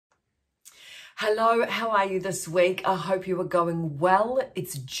Hello, how are you this week? I hope you are going well.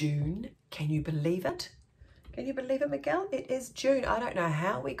 It's June. Can you believe it? Can you believe it, Miguel? It is June. I don't know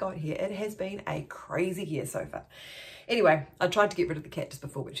how we got here. It has been a crazy year so far. Anyway, I tried to get rid of the cat just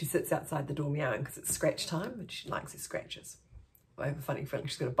before, but she sits outside the door meowing because it's scratch time and she likes her scratches. I have a funny feeling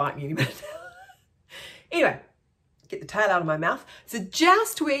she's going to bite me any minute. Anyway, get the tail out of my mouth. So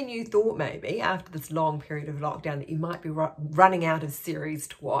just when you thought maybe after this long period of lockdown that you might be running out of series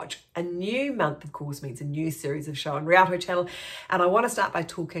to watch, a new month of course means a new series of show on Rialto Channel, and I want to start by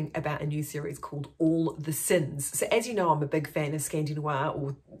talking about a new series called All the Sins. So as you know, I'm a big fan of Scandinavian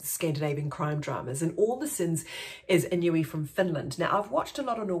or Scandinavian crime dramas, and All the Sins is a newie from Finland. Now I've watched a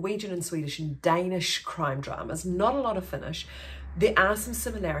lot of Norwegian and Swedish and Danish crime dramas, not a lot of Finnish. There are some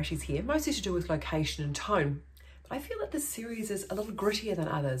similarities here, mostly to do with location and tone. I feel that this series is a little grittier than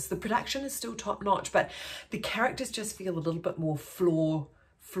others. The production is still top notch, but the characters just feel a little bit more flawed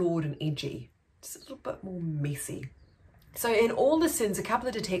and edgy. Just a little bit more messy. So in All the Sins, a couple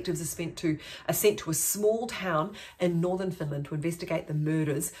of detectives are sent to a small town in northern Finland to investigate the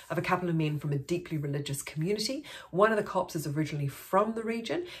murders of a couple of men from a deeply religious community. One of the cops is originally from the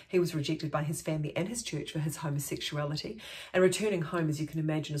region. He was rejected by his family and his church for his homosexuality. And returning home, as you can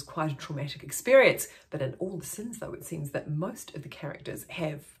imagine, is quite a traumatic experience. But in All the Sins, though, it seems that most of the characters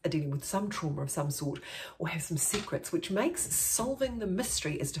are dealing with some trauma of some sort or have some secrets, which makes solving the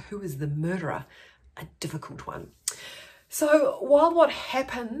mystery as to who is the murderer a difficult one. So while what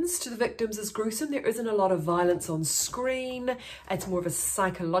happens to the victims is gruesome, there isn't a lot of violence on screen. It's more of a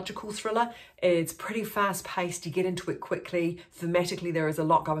psychological thriller. It's pretty fast paced. You get into it quickly. Thematically, there is a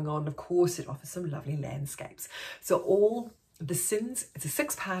lot going on. Of course, it offers some lovely landscapes. So All the Sins, it's a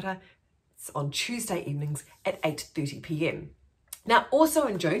 6-parter. It's on Tuesday evenings at 8:30 p.m. Now, also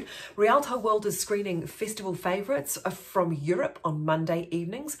in June, Rialto World is screening festival favourites from Europe on Monday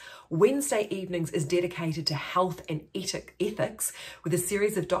evenings. Wednesday evenings is dedicated to health and ethics with a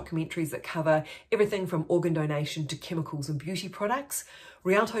series of documentaries that cover everything from organ donation to chemicals and beauty products.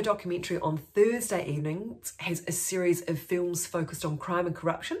 Rialto Documentary on Thursday evenings has a series of films focused on crime and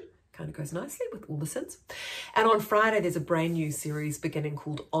corruption. Kind of goes nicely with All the Sins. And on Friday, there's a brand new series beginning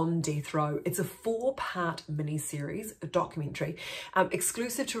called On Death Row. It's a 4-part mini-series, a documentary,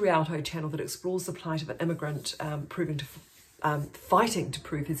 exclusive to Rialto Channel that explores the plight of an immigrant fighting to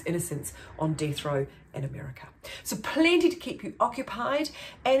prove his innocence on death row in America. So plenty to keep you occupied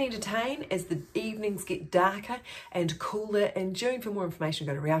and entertain as the evenings get darker and cooler in June. For more information,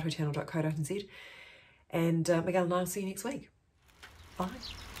 go to rialtochannel.co.nz. And Miguel and I will see you next week. Bye.